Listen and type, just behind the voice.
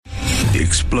The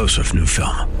explosive new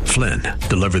film, Flynn,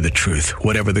 deliver the truth,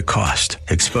 whatever the cost.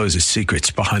 Exposes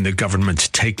secrets behind the government's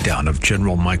takedown of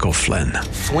General Michael Flynn.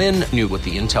 Flynn knew what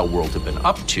the intel world had been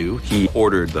up to. He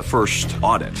ordered the first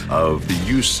audit of the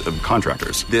use of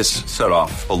contractors. This set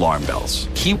off alarm bells.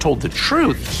 He told the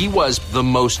truth. He was the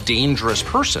most dangerous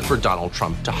person for Donald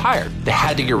Trump to hire. They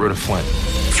had to get rid of Flynn.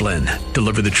 Flynn,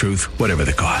 deliver the truth, whatever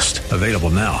the cost. Available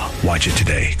now. Watch it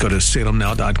today. Go to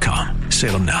salemnow.com.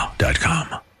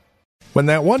 salemnow.com. When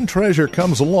that one treasure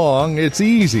comes along, it's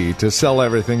easy to sell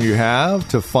everything you have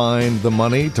to find the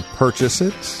money to purchase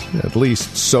it. At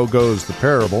least so goes the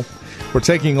parable. We're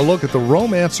taking a look at the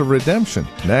romance of redemption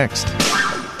next.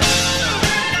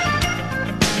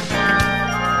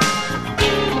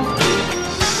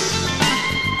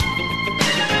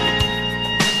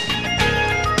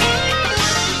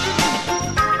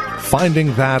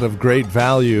 Finding that of great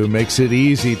value makes it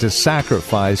easy to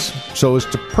sacrifice so as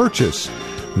to purchase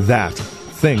that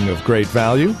thing of great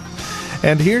value.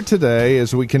 And here today,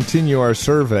 as we continue our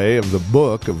survey of the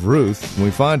book of Ruth,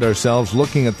 we find ourselves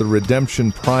looking at the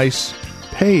redemption price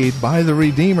paid by the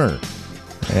Redeemer.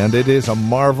 And it is a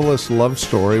marvelous love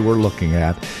story we're looking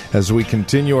at as we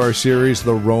continue our series,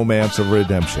 The Romance of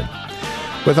Redemption.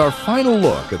 With our final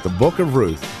look at the book of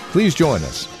Ruth, please join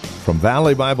us. From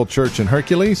Valley Bible Church in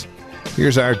Hercules,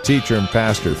 here's our teacher and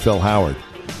pastor, Phil Howard,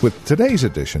 with today's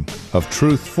edition of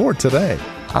Truth for Today.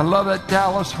 I love that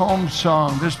Dallas Holmes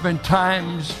song. There's been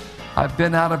times I've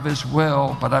been out of his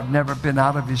will, but I've never been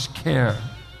out of his care.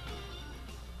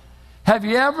 Have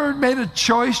you ever made a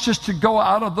choice just to go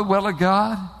out of the will of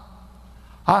God?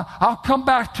 I'll come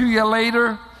back to you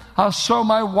later. I'll sow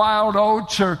my wild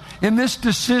oats, or in this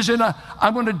decision,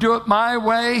 I'm going to do it my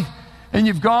way. And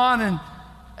you've gone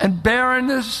and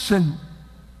barrenness and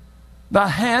the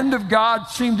hand of God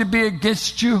seemed to be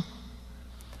against you.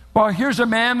 Well, here's a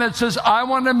man that says, I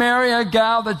want to marry a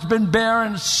gal that's been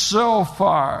barren so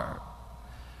far.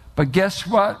 But guess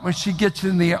what? When she gets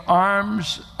in the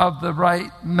arms of the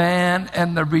right man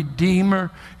and the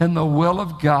Redeemer and the will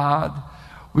of God,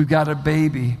 we've got a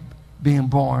baby being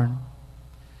born.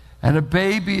 And a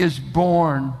baby is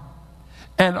born.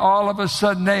 And all of a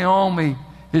sudden, Naomi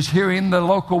is hearing the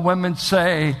local women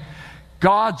say,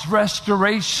 God's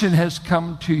restoration has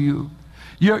come to you.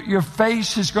 Your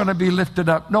face is going to be lifted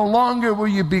up. No longer will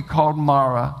you be called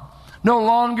Mara. No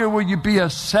longer will you be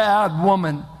a sad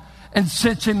woman and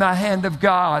sensing the hand of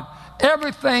God.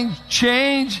 Everything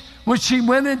changed when she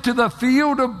went into the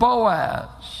field of Boaz.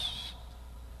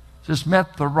 Just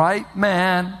met the right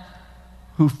man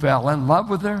who fell in love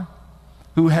with her,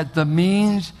 who had the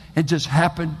means, and just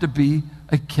happened to be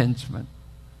a kinsman.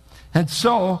 And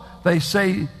so they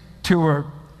say to her,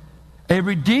 a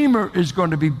Redeemer is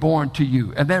going to be born to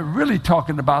you. And they're really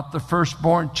talking about the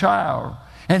firstborn child.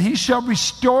 And he shall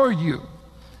restore you.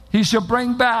 He shall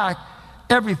bring back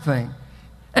everything.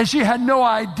 And she had no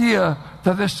idea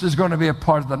that this is going to be a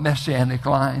part of the Messianic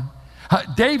line.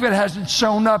 David hasn't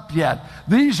shown up yet.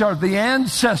 These are the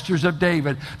ancestors of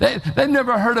David. They've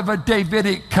never heard of a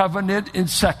Davidic covenant in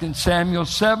 2 Samuel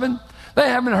 7. They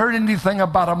haven't heard anything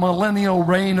about a millennial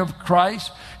reign of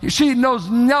Christ. She knows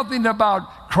nothing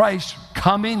about Christ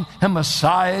coming and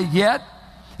Messiah yet.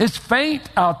 It's faint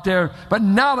out there, but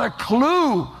not a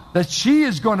clue that she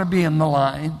is going to be in the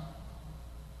line.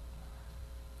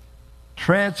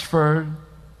 Transferred.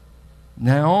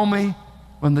 Naomi,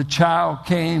 when the child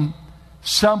came,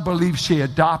 some believe she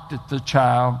adopted the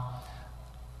child.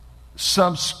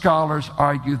 Some scholars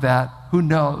argue that. Who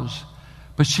knows?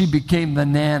 But she became the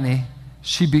nanny.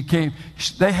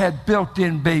 They had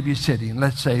built-in babysitting,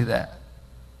 let's say that.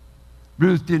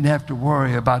 Ruth didn't have to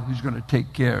worry about who's going to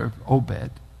take care of Obed.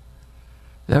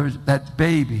 There was that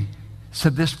baby.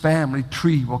 So this family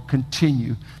tree will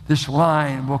continue. This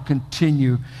line will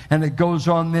continue. And it goes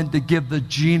on then to give the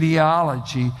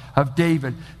genealogy of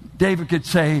David. David could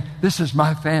say, this is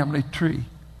my family tree.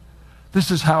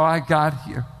 This is how I got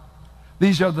here.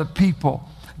 These are the people.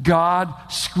 God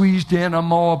squeezed in a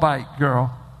Moabite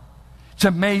girl. It's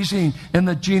amazing. In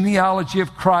the genealogy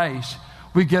of Christ,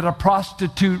 we get a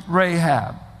prostitute,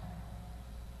 Rahab.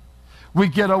 We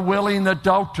get a willing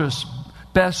adulteress,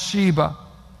 Bathsheba.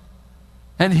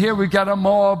 And here we got a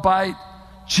Moabite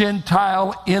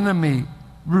Gentile enemy,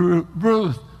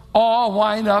 Ruth. All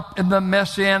wind up in the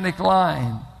Messianic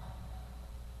line.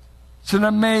 It's an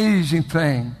amazing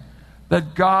thing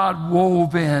that God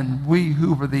wove in, we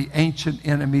who were the ancient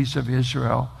enemies of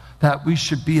Israel, that we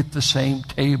should be at the same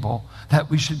table, that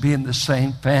we should be in the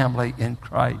same family in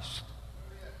Christ.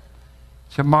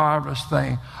 It's a marvelous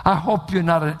thing. I hope you're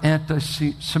not an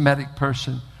anti-Semitic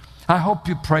person. I hope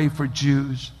you pray for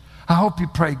Jews. I hope you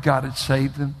pray God would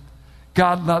save them.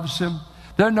 God loves him.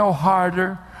 They're no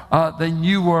harder than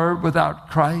you were without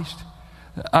Christ.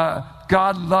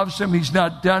 God loves him. He's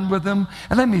not done with him.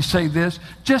 And let me say this,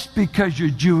 just because you're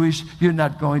Jewish, you're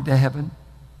not going to heaven.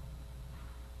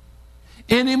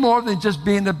 Any more than just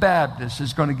being a Baptist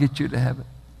is going to get you to heaven.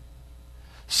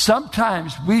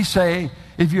 Sometimes we say,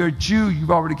 if you're a Jew,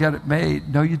 you've already got it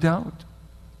made. No, you don't.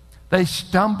 They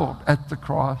stumbled at the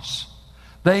cross.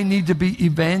 They need to be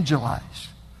evangelized.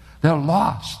 They're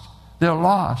lost. They're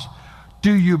lost.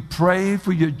 Do you pray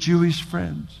for your Jewish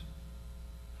friends?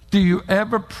 Do you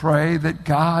ever pray that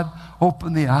God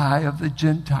open the eye of the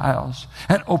Gentiles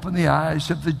and open the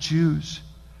eyes of the Jews?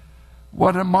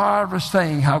 What a marvelous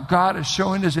thing how God is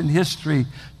showing us in history,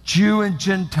 Jew and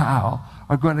Gentile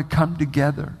are going to come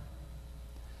together.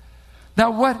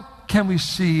 Now, what can we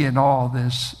see in all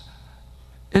this?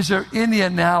 Is there any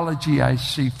analogy I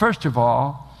see? First of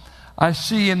all, I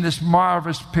see in this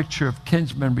marvelous picture of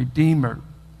kinsman redeemer,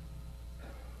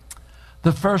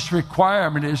 the first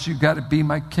requirement is you've got to be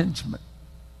my kinsman.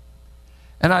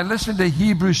 And I listened to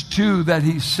Hebrews 2 that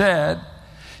he said,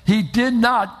 he did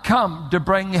not come to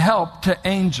bring help to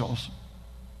angels.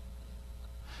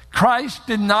 Christ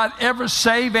did not ever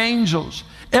save angels.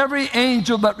 Every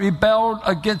angel that rebelled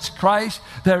against Christ,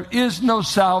 there is no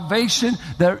salvation,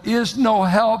 there is no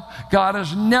help. God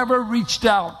has never reached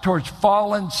out towards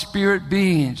fallen spirit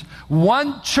beings.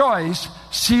 One choice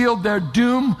sealed their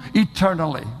doom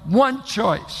eternally. One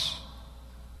choice.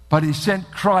 But he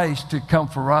sent Christ to come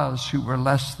for us who were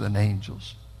less than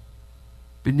angels,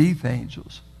 beneath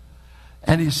angels.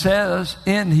 And he says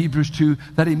in Hebrews 2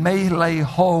 that he may lay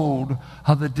hold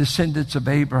of the descendants of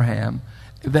Abraham,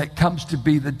 that comes to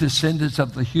be the descendants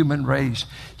of the human race.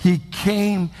 He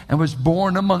came and was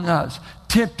born among us,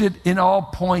 tempted in all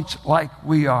points like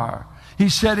we are. He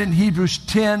said in Hebrews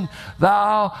 10,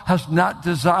 thou hast not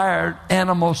desired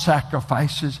animal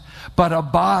sacrifices, but a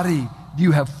body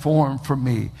you have formed for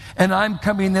me. And I'm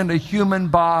coming in a human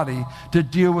body to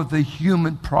deal with the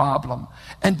human problem.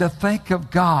 And to think of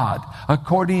God,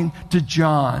 according to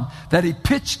John, that he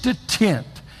pitched a tent.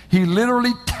 He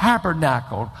literally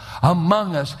tabernacled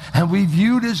among us, and we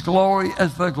viewed his glory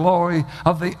as the glory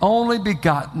of the only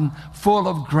begotten, full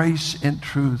of grace and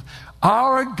truth.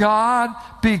 Our God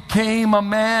became a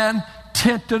man,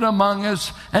 tented among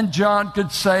us, and John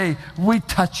could say, we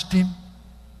touched him.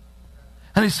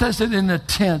 And he says it in the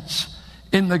tense,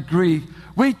 in the Greek.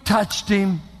 We touched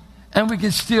him, and we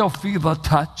can still feel the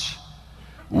touch.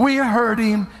 We heard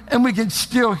him, and we can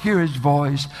still hear his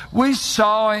voice. We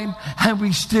saw him, and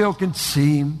we still can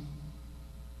see him.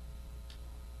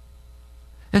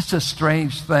 It's a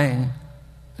strange thing.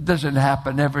 It doesn't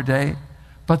happen every day.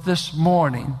 But this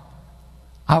morning,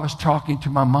 I was talking to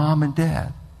my mom and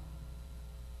dad.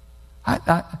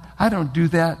 I don't do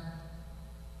that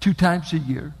 2 times a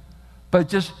year. But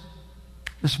just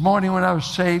this morning when I was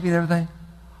saving everything,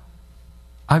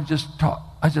 I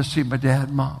just see my dad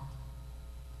and mom.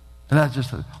 And I just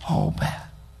thought, oh man,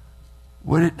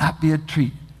 would it not be a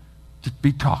treat to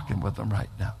be talking with them right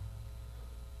now?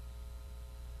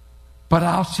 But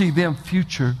I'll see them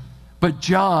future. But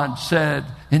John said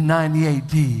in 90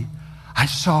 AD, I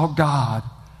saw God.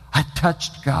 I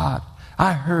touched God.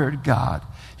 I heard God.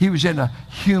 He was in a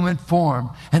human form,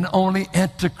 and only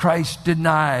Antichrist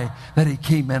deny that he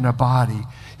came in a body.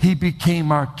 He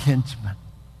became our kinsman.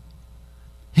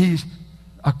 He's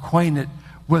acquainted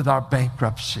with our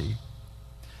bankruptcy.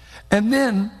 And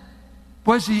then,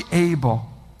 was he able?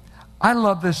 I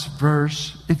love this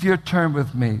verse. If you'll turn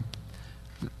with me,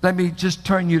 let me just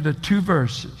turn you to 2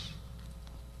 verses.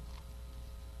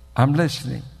 I'm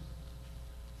listening.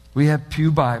 We have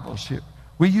pew Bibles here.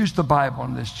 We use the Bible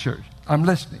in this church. I'm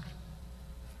listening.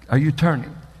 Are you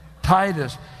turning?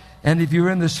 Titus. And if you're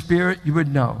in the Spirit, you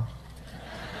would know.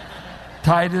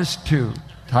 Titus 2.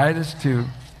 Titus 2.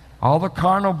 All the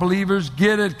carnal believers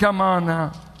get it. Come on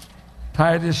now.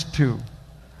 Titus 2.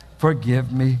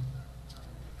 Forgive me.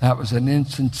 That was an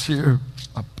insincere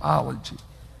apology.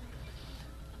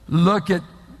 Look at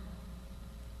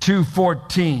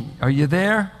 2:14. Are you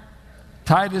there?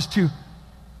 Titus 2.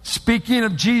 Speaking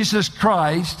of Jesus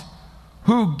Christ,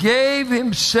 who gave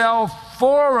himself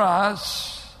for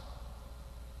us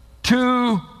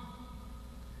to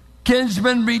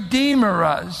kinsman redeemer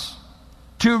us,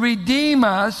 to redeem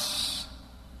us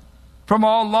from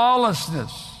all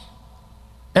lawlessness,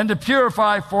 and to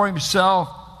purify for himself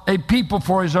a people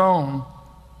for his own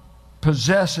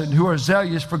possession who are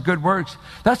zealous for good works.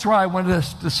 That's why I wanted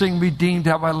us to sing Redeemed,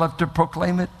 How I Love to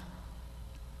Proclaim It.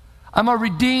 I'm a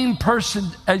redeemed person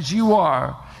as you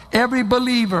are. Every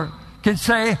believer can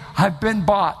say, I've been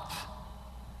bought.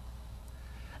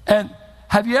 And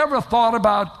Have you ever thought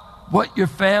about what your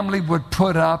family would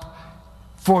put up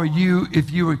for you if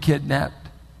you were kidnapped?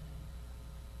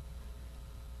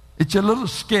 It's a little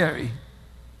scary,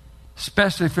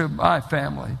 especially for my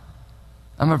family.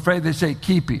 I'm afraid they say,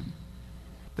 keep him.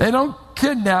 They don't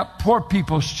kidnap poor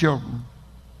people's children.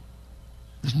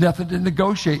 There's nothing to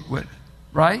negotiate with,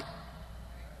 right?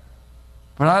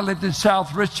 When I lived in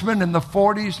South Richmond in the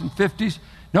 40s and 50s,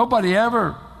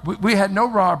 we had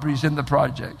no robberies in the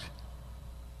projects.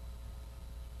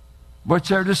 What's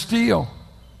there to steal?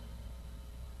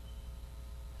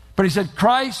 But he said,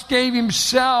 Christ gave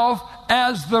himself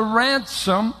as the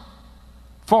ransom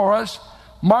for us.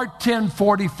 Mark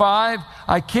 10:45,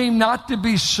 I came not to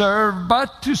be served,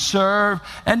 but to serve,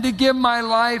 and to give my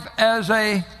life as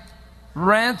a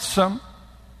ransom.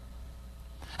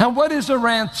 And what is a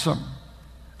ransom?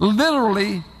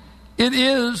 Literally, it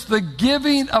is the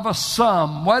giving of a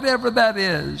sum, whatever that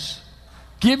is,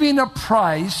 giving a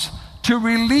price to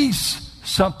release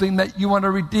something that you want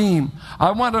to redeem.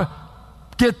 I want to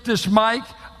get this mic.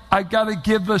 I got to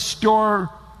give the store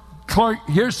clerk,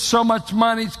 here's so much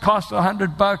money, it's cost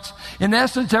 $100. In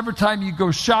essence, every time you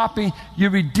go shopping, you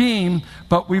redeem,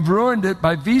 but we've ruined it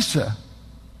by Visa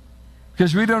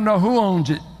because we don't know who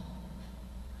owns it.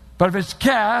 But if it's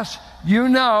cash, you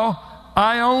know,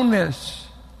 I own this.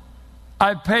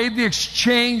 I paid the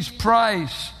exchange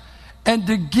price. And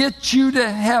to get you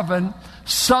to heaven,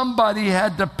 somebody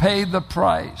had to pay the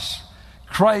price.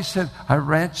 Christ said, I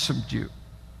ransomed you.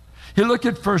 You look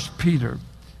at 1 Peter.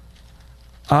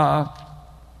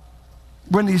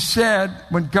 When he said,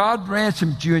 when God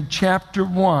ransomed you in chapter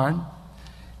 1,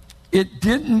 it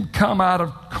didn't come out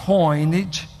of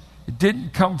coinage. It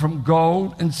didn't come from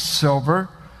gold and silver.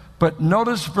 But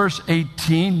notice verse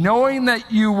 18, knowing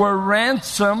that you were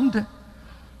ransomed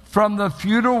from the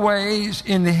futile ways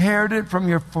inherited from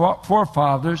your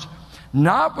forefathers,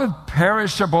 not with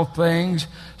perishable things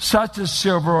such as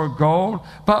silver or gold,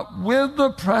 but with the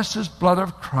precious blood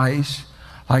of Christ,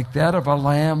 like that of a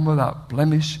lamb without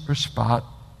blemish or spot.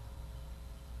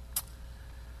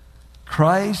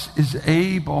 Christ is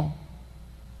able,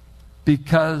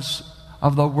 because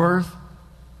of the worth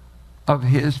of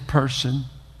his person,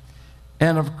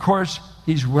 and of course,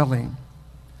 he's willing.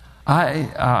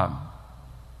 I'm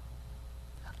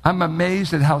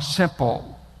amazed at how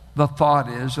simple the thought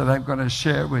is that I'm going to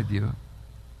share with you.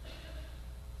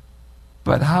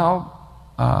 But how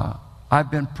I've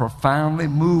been profoundly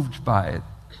moved by it.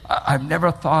 I've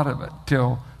never thought of it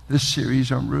till this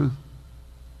series on Ruth.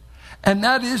 And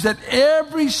that is that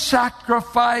every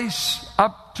sacrifice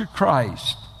up to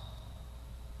Christ,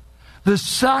 the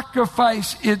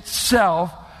sacrifice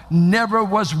itself never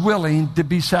was willing to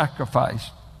be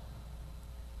sacrificed.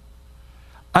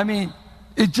 I mean,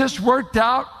 it just worked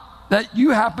out that you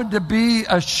happen to be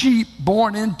a sheep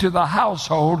born into the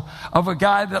household of a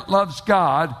guy that loves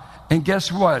God. And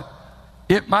guess what?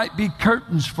 It might be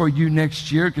curtains for you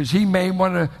next year because he may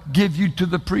want to give you to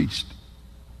the priest.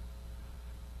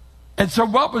 And so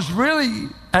what was really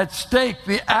at stake,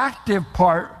 the active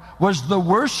part, was the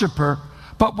worshiper.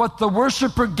 But what the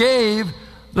worshiper gave,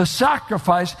 the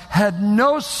sacrifice, had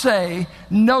no say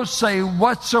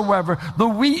whatsoever. The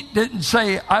wheat didn't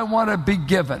say, I want to be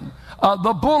given.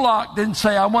 The bullock didn't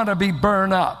say, I want to be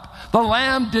burned up. The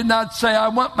lamb did not say, I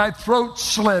want my throat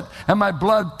slit and my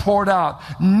blood poured out.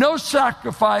 No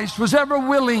sacrifice was ever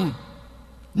willing.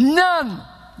 None.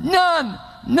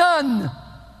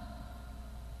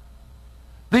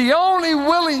 The only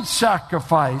willing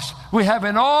sacrifice we have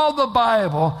in all the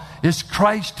Bible is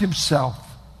Christ himself.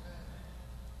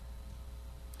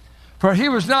 For he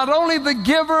was not only the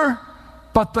giver,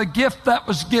 but the gift that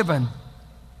was given.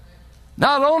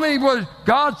 Not only was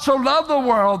God so loved the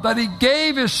world that he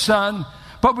gave his son,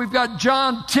 but we've got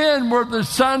John 10 where the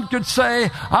son could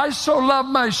say, I so love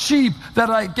my sheep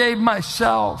that I gave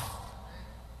myself.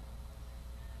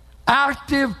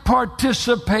 Active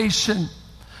participation.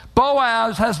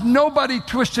 Boaz has nobody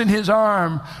twisting his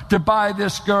arm to buy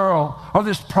this girl or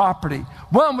this property.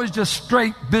 One was just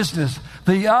straight business.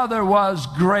 The other was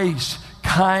grace,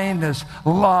 kindness,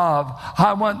 love.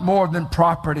 I want more than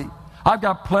property. I've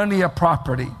got plenty of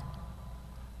property.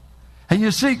 And you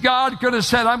see, God could have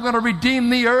said, I'm going to redeem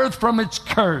the earth from its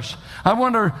curse. I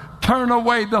want to turn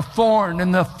away the thorn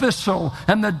and the thistle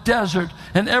and the desert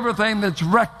and everything that's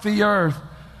wrecked the earth.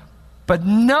 But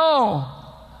no,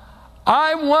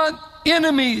 I want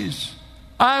enemies.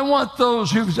 I want those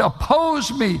who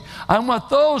oppose me. I want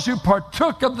those who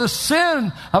partook of the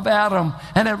sin of Adam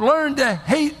and have learned to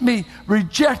hate me,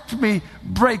 reject me,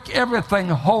 break everything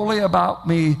holy about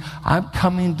me. I'm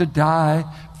coming to die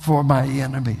for my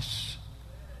enemies.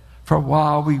 For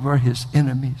while we were his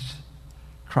enemies,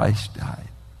 Christ died.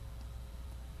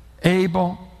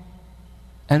 Able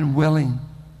and willing.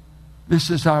 This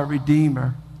is our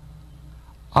Redeemer.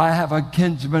 I have a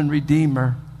kinsman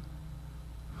Redeemer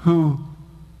who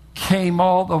came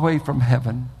all the way from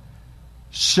heaven,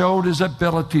 showed his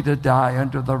ability to die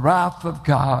under the wrath of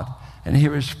God, and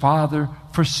hear his Father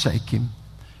forsake him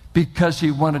because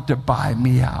he wanted to buy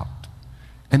me out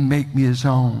and make me his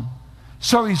own.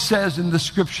 So he says in the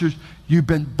scriptures, you've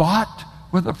been bought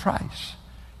with a price.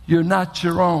 You're not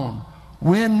your own.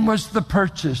 When was the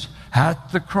purchase?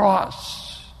 At the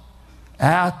cross.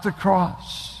 At the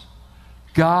cross.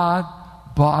 God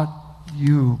bought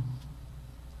you.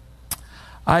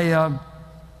 I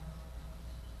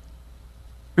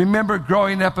remember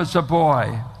growing up as a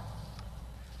boy,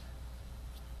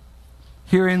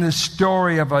 hearing the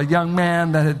story of a young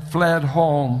man that had fled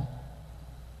home,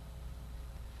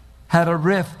 had a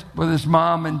rift with his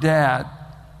mom and dad,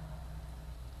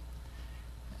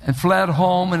 and fled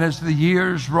home, and as the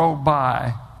years rolled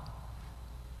by,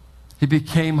 he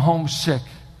became homesick.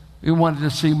 He wanted to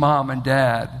see mom and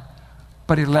dad,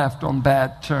 but he left on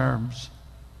bad terms.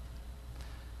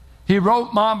 He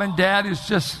wrote mom and dad, he's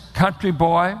just country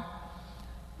boy.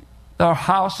 Their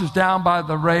house is down by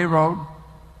the railroad.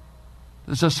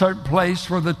 There's a certain place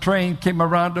where the train came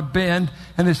around a bend,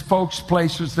 and his folks'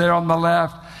 place was there on the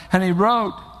left. And he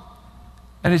wrote,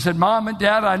 and he said, Mom and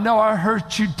Dad, I know I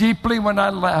hurt you deeply when I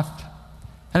left.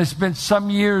 And it's been some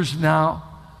years now,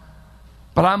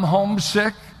 but I'm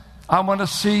homesick. I want to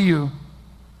see you.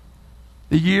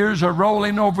 The years are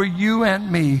rolling over you and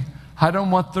me. I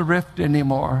don't want the rift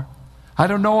anymore. I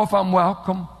don't know if I'm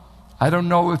welcome. I don't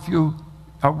know if you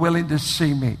are willing to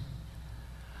see me.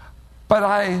 But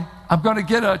I'm going to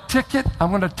get a ticket. I'm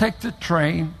going to take the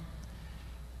train.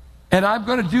 And I'm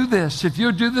going to do this. If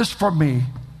you'll do this for me,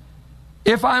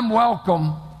 if I'm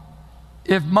welcome,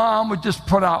 if Mom would just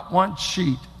put out one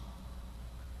sheet,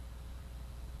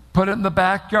 put it in the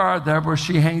backyard there where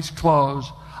she hangs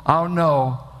clothes, I'll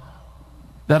know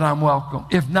that I'm welcome.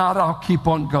 If not, I'll keep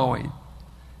on going.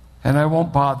 And I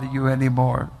won't bother you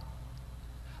anymore.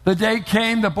 The day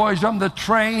came, the boy's on the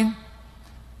train.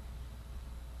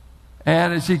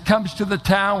 And as he comes to the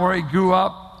town where he grew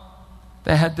up,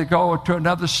 they had to go to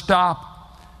another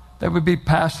stop. They would be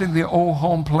passing the old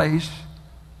home place.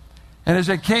 And as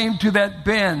they came to that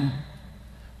bend,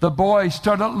 the boy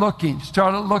started looking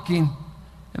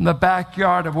in the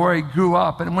backyard of where he grew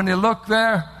up. And when he looked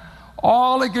there,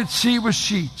 all he could see was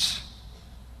sheets.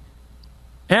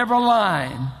 Every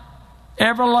line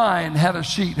had a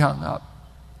sheet hung up.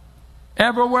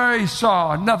 Everywhere he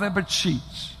saw, nothing but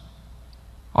sheets.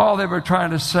 All they were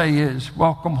trying to say is,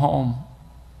 welcome home.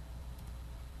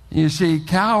 You see,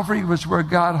 Calvary was where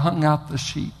God hung out the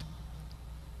sheet.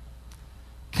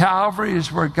 Calvary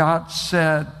is where God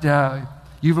said,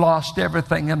 you've lost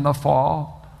everything in the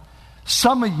fall.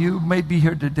 Some of you may be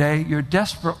here today, you're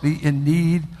desperately in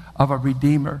need of a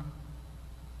Redeemer.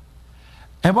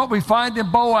 And what we find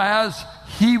in Boaz,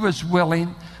 he was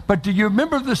willing. But do you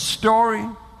remember the story?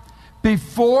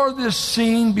 Before this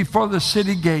scene, before the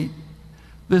city gate,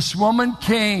 this woman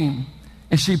came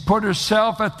and she put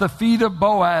herself at the feet of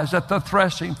Boaz at the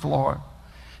threshing floor.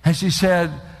 And she said,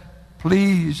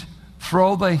 please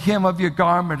throw the hem of your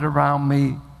garment around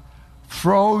me.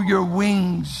 Throw your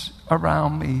wings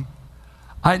around me.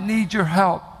 I need your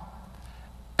help.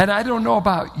 And I don't know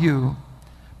about you,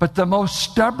 but the most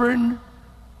stubborn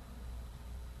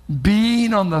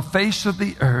being on the face of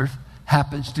the earth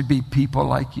happens to be people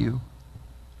like you.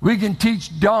 We can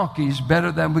teach donkeys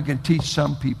better than we can teach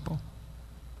some people.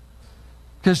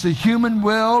 Because the human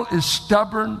will is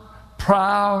stubborn,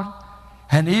 proud,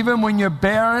 and even when you're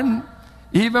barren,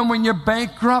 even when you're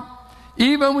bankrupt,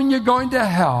 even when you're going to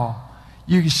hell,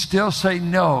 you still say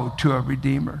no to a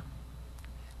Redeemer.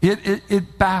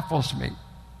 It baffles me.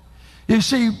 You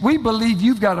see, we believe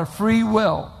you've got a free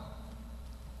will.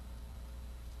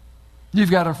 You've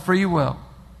got a free will.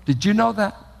 Did you know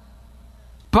that?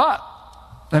 But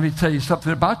let me tell you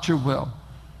something about your will.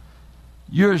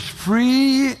 You're as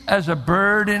free as a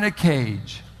bird in a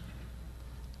cage.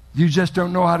 You just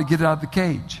don't know how to get out of the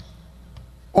cage.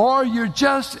 Or you're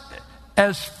just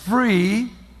as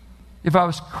free, if I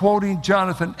was quoting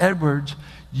Jonathan Edwards,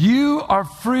 you are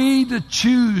free to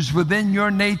choose within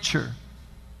your nature.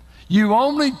 You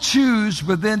only choose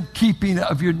within keeping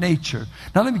of your nature.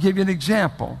 Now let me give you an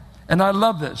example. And I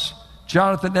love this.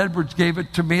 Jonathan Edwards gave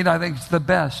it to me, and I think it's the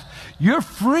best. You're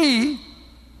free,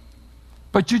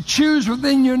 but you choose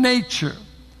within your nature.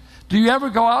 Do you ever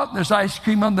go out and there's ice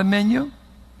cream on the menu?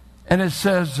 And it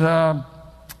says,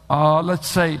 let's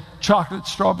say, chocolate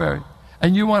strawberry.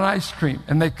 and you want ice cream.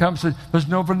 And they come and say, there's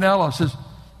no vanilla. Says,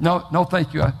 no,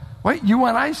 thank you. Wait, you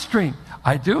want ice cream?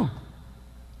 I do.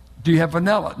 Do you have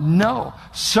vanilla? No.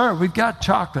 Sir, we've got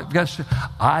chocolate.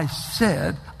 I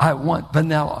said I want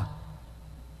vanilla.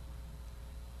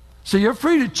 So you're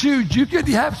free to choose. You could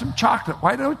have some chocolate.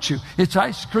 Why don't you? It's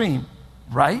ice cream,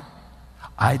 right?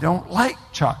 I don't like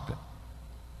chocolate.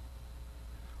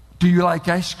 Do you like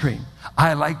ice cream?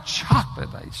 I like chocolate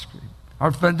ice cream or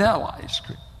vanilla ice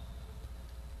cream.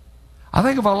 I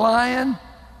think of a lion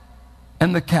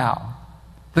and the cow.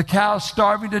 The cow's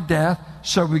starving to death,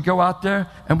 so we go out there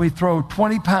and we throw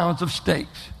 20 pounds of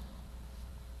steaks.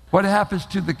 What happens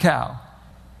to the cow?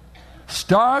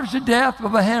 Starves to death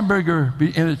with a hamburger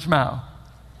in its mouth.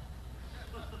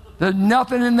 There's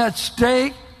nothing in that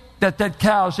steak that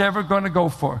cow's ever going to go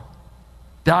for.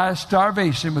 Die of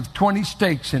starvation with 20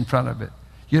 steaks in front of it.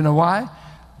 You know why?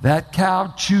 That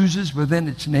cow chooses within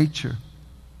its nature.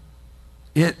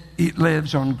 It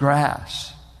lives on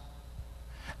grass.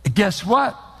 Guess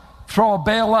what? Throw a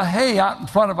bale of hay out in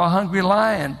front of a hungry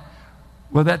lion.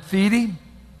 Will that feed him?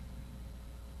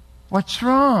 What's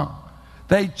wrong?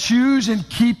 They choose in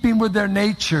keeping with their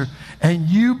nature, and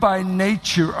you by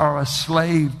nature are a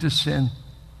slave to sin.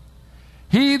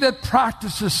 He that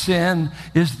practices sin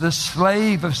is the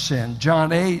slave of sin.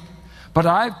 John 8. But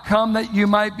I've come that you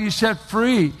might be set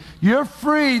free. You're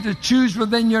free to choose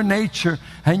within your nature,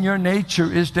 and your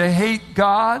nature is to hate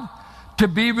God, to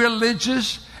be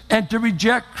religious, and to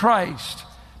reject Christ,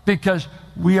 because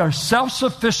we are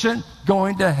self-sufficient,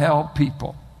 going to hell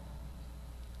people.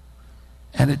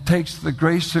 And it takes the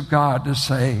grace of God to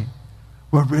say,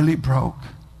 we're really broke.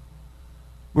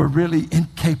 We're really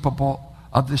incapable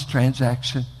of this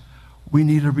transaction. We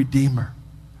need a redeemer.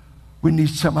 We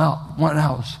need someone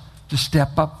else to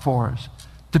step up for us,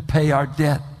 to pay our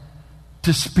debt,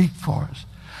 to speak for us.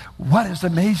 What is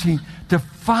amazing, to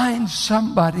find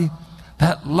somebody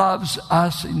that loves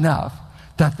us enough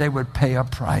that they would pay a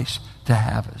price to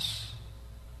have us.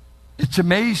 It's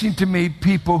amazing to me,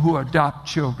 people who adopt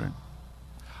children.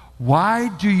 Why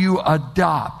do you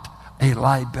adopt a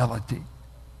liability?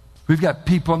 We've got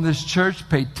people in this church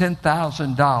pay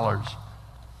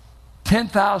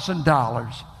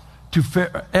 $10,000 to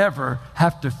forever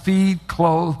have to feed,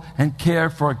 clothe, and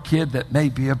care for a kid that may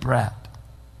be a brat.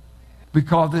 We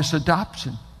call this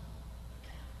adoption.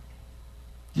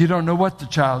 You don't know what the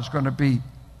child's going to be.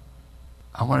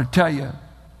 I want to tell you,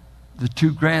 the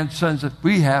 2 grandsons that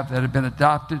we have that have been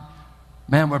adopted,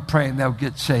 man, we're praying they'll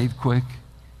get saved quick.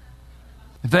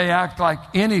 If they act like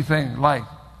anything like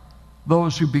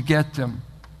those who beget them,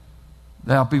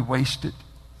 they'll be wasted.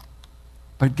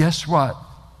 But guess what?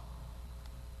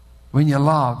 When you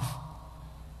love,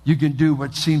 you can do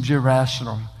what seems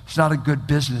irrational. It's not a good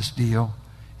business deal.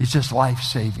 It's just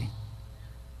life-saving.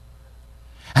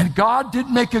 And God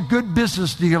didn't make a good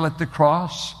business deal at the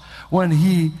cross when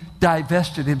he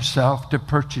divested himself to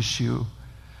purchase you.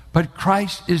 But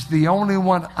Christ is the only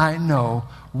one I know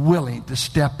willing to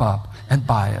step up and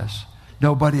buy us.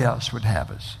 Nobody else would have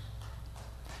us.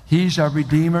 He's our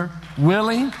Redeemer,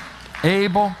 willing,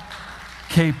 able,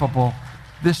 capable.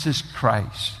 This is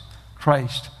Christ.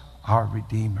 Christ, our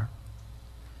Redeemer.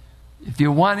 If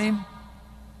you want him,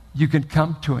 you can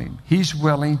come to him. He's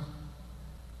willing.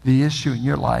 The issue in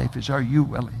your life is, are you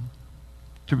willing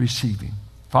to receive him?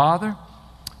 Father,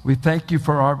 we thank you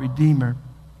for our Redeemer.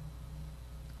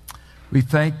 We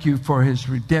thank you for his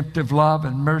redemptive love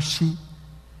and mercy,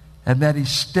 and that he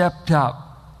stepped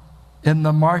up in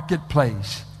the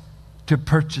marketplace to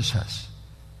purchase us,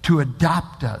 to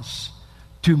adopt us,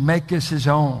 to make us his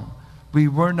own. We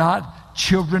were not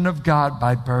children of God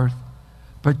by birth,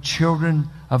 but children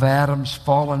of Adam's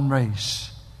fallen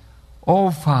race.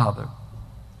 Oh, Father,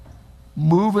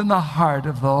 move in the heart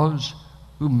of those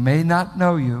who may not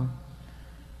know you,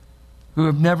 who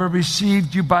have never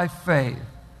received you by faith.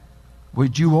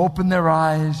 Would you open their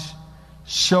eyes,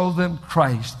 show them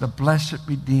Christ, the blessed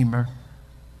Redeemer,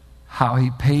 how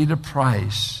he paid a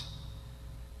price,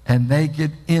 and they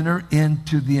could enter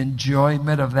into the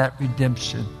enjoyment of that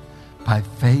redemption by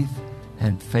faith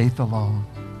and faith alone.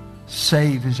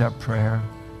 Save is our prayer.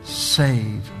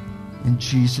 Save in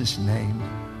Jesus' name.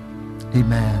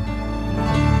 Amen.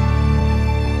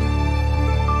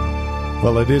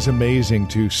 Well, it is amazing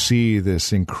to see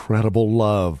this incredible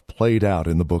love played out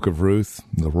in the book of Ruth.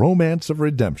 The Romance of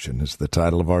Redemption is the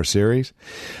title of our series.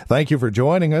 Thank you for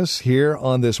joining us here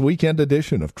on this weekend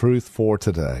edition of Truth for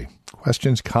Today.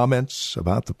 Questions, comments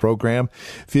about the program,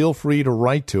 feel free to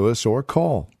write to us or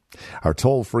call. Our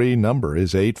toll-free number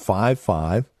is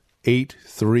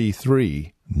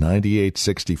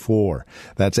 855-833-9864.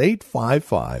 That's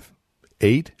 855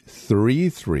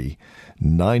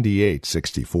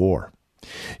 833-9864.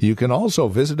 You can also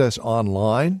visit us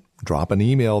online, drop an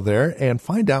email there, and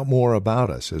find out more about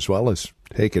us, as well as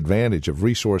take advantage of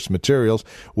resource materials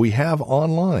we have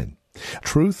online.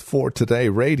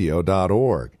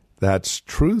 truthfortodayradio.org. That's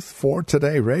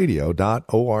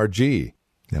truthfortodayradio.org.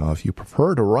 Now, if you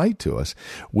prefer to write to us,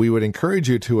 we would encourage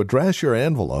you to address your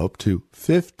envelope to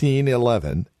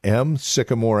 1511 M.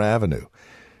 Sycamore Avenue,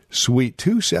 Suite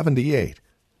 278,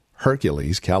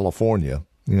 Hercules, California,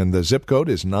 and the zip code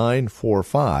is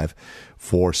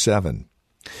 94547.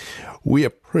 We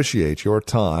appreciate your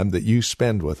time that you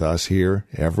spend with us here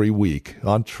every week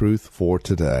on Truth for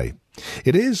Today.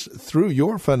 It is through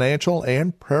your financial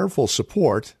and prayerful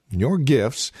support, your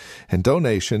gifts and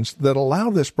donations that allow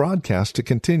this broadcast to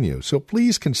continue. So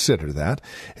please consider that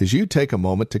as you take a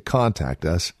moment to contact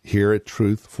us here at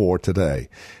Truth for Today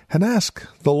and ask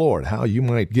the Lord how you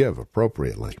might give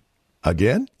appropriately.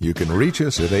 Again, you can reach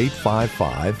us at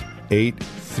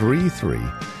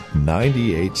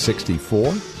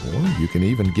 855-833-9864, or you can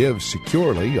even give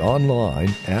securely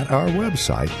online at our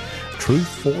website,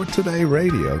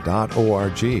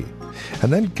 truthfortodayradio.org.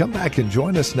 And then come back and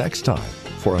join us next time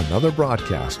for another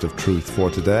broadcast of Truth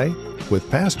for Today with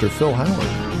Pastor Phil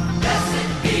Howard.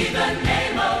 Blessed be the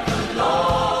name of the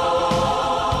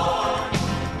Lord.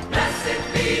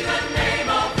 Blessed be the name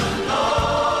of the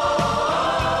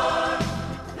Lord.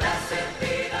 Blessed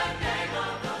be the name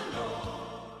of the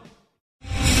Lord.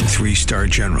 3-star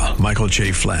General Michael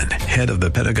J. Flynn, head of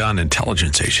the Pentagon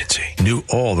Intelligence Agency, knew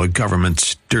all the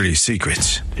government's dirty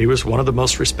secrets. He was one of the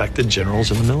most respected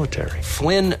generals in the military.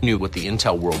 Flynn knew what the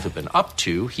intel world had been up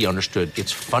to. He understood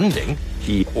its funding.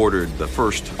 He ordered the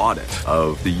first audit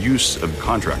of the use of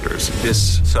contractors.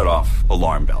 This set off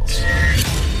alarm bells.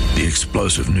 The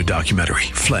explosive new documentary,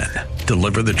 Flynn,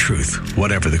 Deliver the Truth,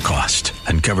 Whatever the Cost,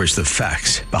 uncovers the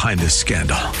facts behind this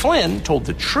scandal. Flynn told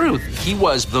the truth. He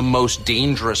was the most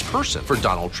dangerous person for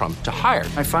Donald Trump to hire.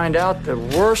 I find out the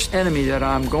worst enemy that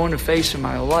I'm going to face in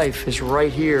my life is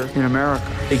right here in America.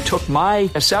 They took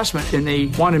my assessment and they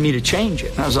wanted me to change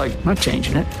it. And I was like, I'm not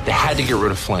changing it. They had to get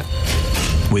rid of Flynn.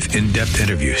 With in-depth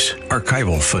interviews,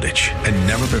 archival footage, and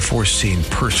never-before-seen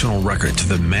personal records of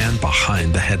the man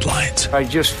behind the headlines. I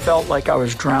just felt like I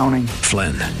was drowning.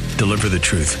 Flynn, Deliver the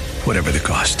Truth, Whatever the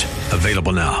Cost.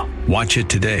 Available now. Watch it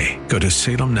today. Go to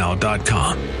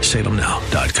salemnow.com.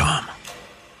 salemnow.com.